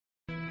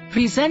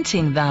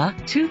Presenting the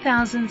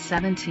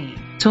 2017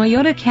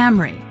 Toyota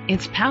Camry.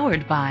 It's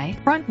powered by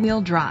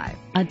front-wheel drive,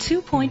 a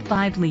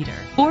 2.5-liter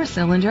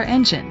four-cylinder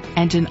engine,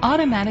 and an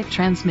automatic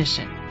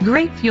transmission.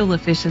 Great fuel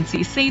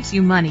efficiency saves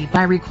you money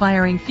by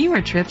requiring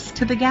fewer trips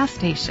to the gas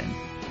station.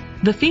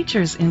 The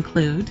features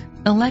include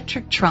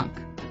electric trunk,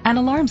 an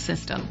alarm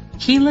system,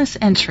 keyless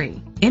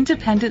entry,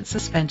 independent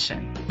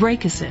suspension,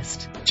 brake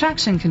assist,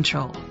 traction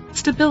control,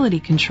 stability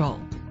control,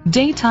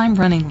 daytime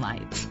running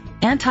lights,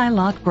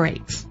 anti-lock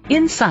brakes.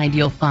 Inside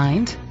you'll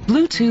find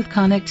Bluetooth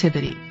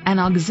connectivity, an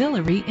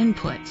auxiliary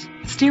input,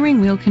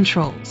 steering wheel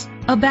controls,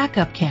 a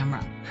backup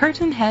camera,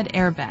 curtain head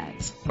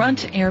airbags,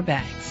 front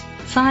airbags,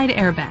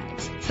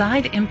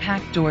 side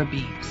impact door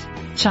beams,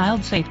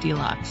 child safety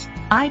locks,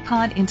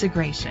 iPod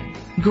integration.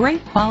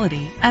 Great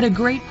quality at a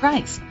great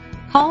price.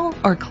 Call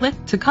or click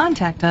to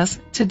contact us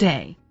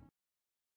today.